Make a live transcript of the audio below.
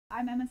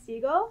I'm Emma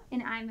Siegel.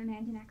 And I'm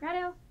Amanda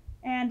Necretto.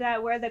 And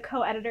we're the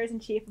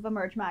co-editors-in-chief of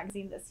Emerge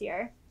magazine this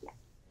year. Yeah.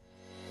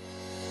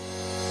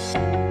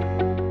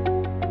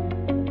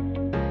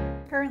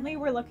 Currently,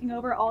 we're looking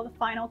over all the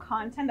final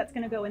content that's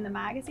going to go in the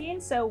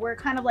magazine. So we're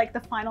kind of like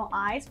the final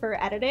eyes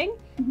for editing.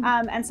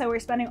 And so we're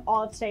spending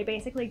all of today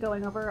basically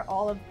going over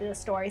all of the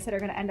stories that are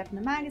going to end up in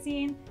the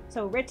magazine.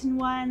 So written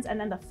ones, and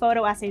then the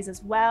photo essays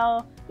as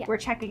well. Yeah. We're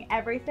checking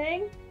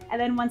everything. And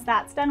then once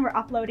that's done, we're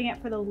uploading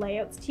it for the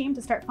layouts team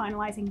to start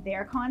finalizing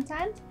their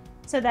content.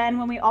 So then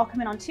when we all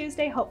come in on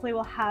Tuesday, hopefully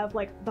we'll have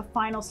like the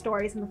final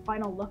stories and the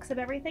final looks of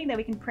everything that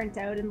we can print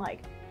out and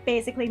like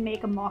basically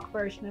make a mock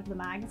version of the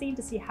magazine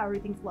to see how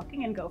everything's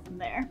looking and go from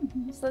there.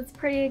 So it's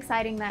pretty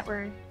exciting that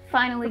we're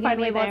finally going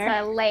to be able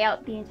to lay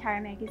out the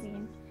entire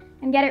magazine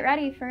and get it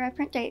ready for a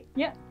print date.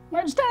 Yeah,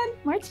 March 10.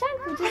 March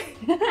 10th, which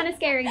is kind of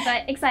scary,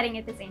 but exciting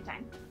at the same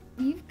time.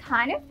 We've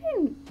kind of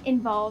been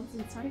involved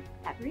in sort of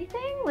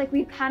everything. Like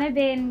we've kind of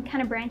been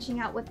branching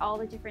out with all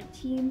the different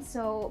teams.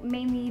 So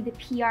mainly the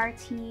PR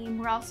team.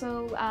 We're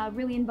also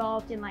really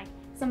involved in like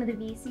some of the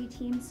VC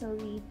teams. So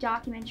the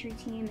documentary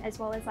team, as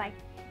well as like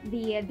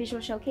the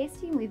visual showcase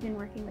team. We've been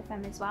working with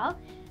them as well.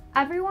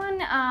 Everyone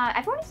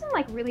has been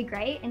like really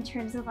great in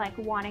terms of like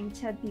wanting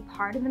to be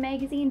part of the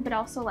magazine, but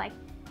also like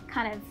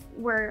kind of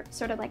we're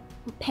sort of like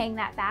paying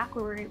that back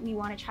where we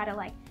want to try to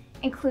like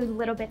include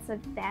little bits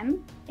of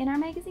them in our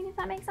magazine, if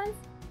that makes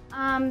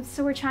sense.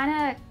 So we're trying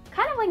to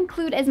kind of like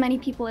include as many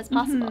people as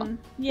possible.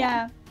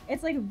 Yeah,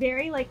 it's like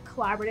very like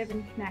collaborative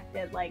and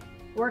connected. Like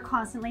we're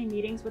constantly in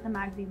meetings with the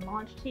magazine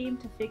launch team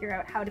to figure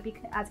out how to be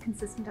as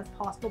consistent as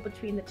possible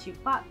between the two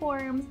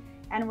platforms.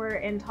 And we're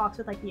in talks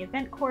with like the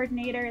event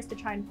coordinators to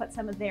try and put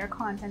some of their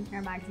content in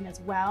our magazine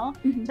as well,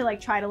 to like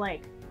try to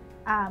like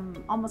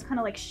almost kind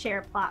of like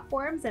share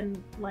platforms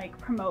and like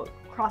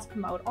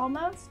cross-promote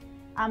almost.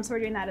 So we're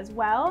doing that as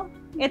well.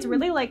 It's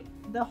really like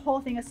the whole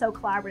thing is so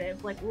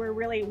collaborative. Like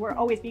we're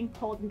always being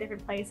pulled in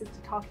different places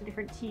to talk to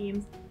different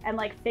teams and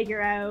like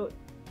figure out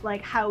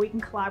like how we can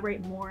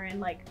collaborate more and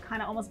like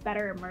kind of almost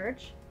better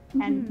emerge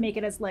and make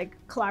it as like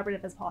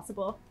collaborative as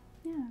possible.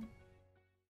 Yeah.